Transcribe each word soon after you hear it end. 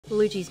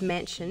Luigi's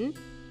Mansion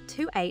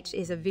 2H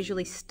is a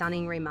visually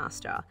stunning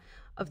remaster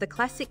of the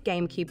classic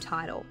GameCube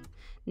title,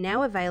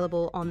 now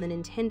available on the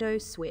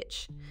Nintendo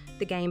Switch.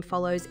 The game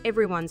follows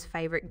everyone's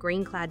favourite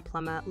green-clad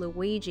plumber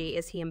Luigi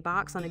as he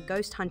embarks on a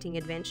ghost hunting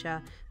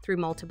adventure through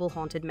multiple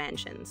haunted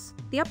mansions.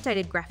 The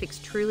updated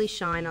graphics truly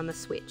shine on the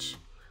Switch,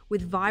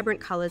 with vibrant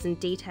colours and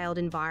detailed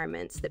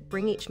environments that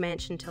bring each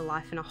mansion to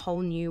life in a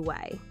whole new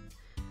way.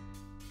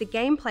 The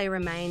gameplay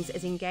remains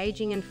as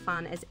engaging and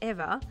fun as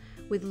ever,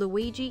 with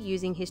Luigi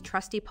using his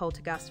trusty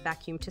Poltergust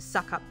vacuum to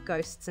suck up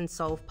ghosts and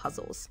solve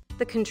puzzles.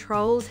 The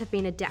controls have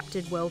been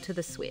adapted well to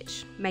the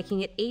Switch,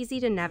 making it easy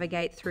to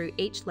navigate through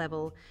each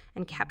level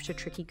and capture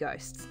tricky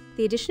ghosts.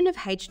 The addition of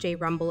HD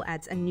Rumble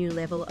adds a new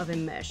level of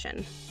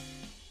immersion,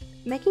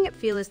 making it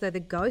feel as though the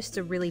ghosts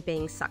are really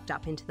being sucked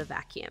up into the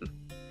vacuum.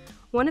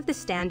 One of the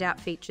standout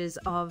features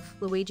of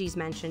Luigi's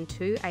Mansion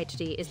 2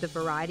 HD is the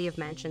variety of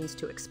mansions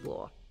to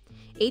explore.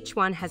 Each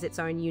one has its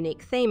own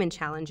unique theme and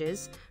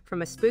challenges,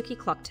 from a spooky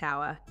clock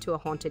tower to a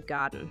haunted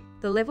garden.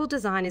 The level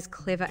design is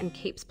clever and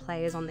keeps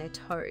players on their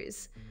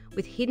toes,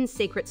 with hidden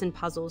secrets and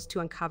puzzles to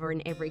uncover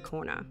in every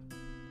corner.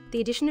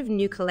 The addition of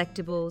new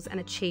collectibles and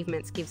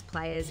achievements gives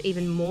players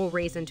even more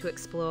reason to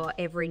explore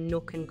every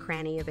nook and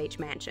cranny of each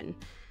mansion.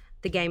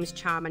 The game's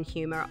charm and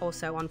humour are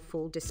also on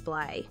full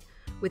display,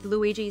 with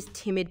Luigi's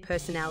timid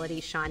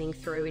personality shining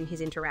through in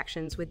his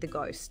interactions with the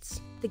ghosts.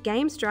 The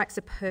game strikes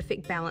a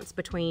perfect balance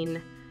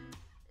between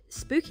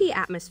spooky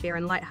atmosphere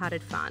and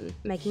lighthearted fun,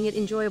 making it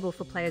enjoyable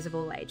for players of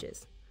all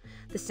ages.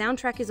 The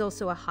soundtrack is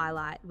also a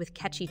highlight, with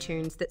catchy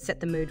tunes that set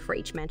the mood for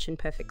each mansion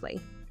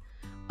perfectly.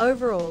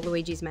 Overall,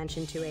 Luigi's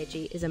Mansion 2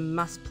 HD is a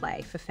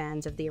must-play for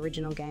fans of the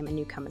original game and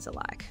newcomers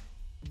alike.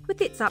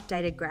 With its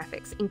updated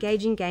graphics,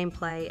 engaging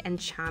gameplay, and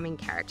charming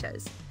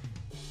characters,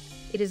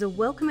 it is a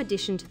welcome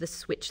addition to the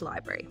Switch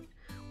library.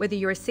 Whether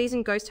you're a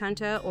seasoned ghost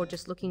hunter or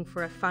just looking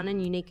for a fun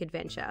and unique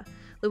adventure,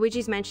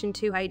 Luigi's Mansion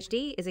 2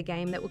 HD is a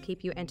game that will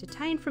keep you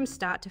entertained from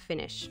start to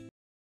finish.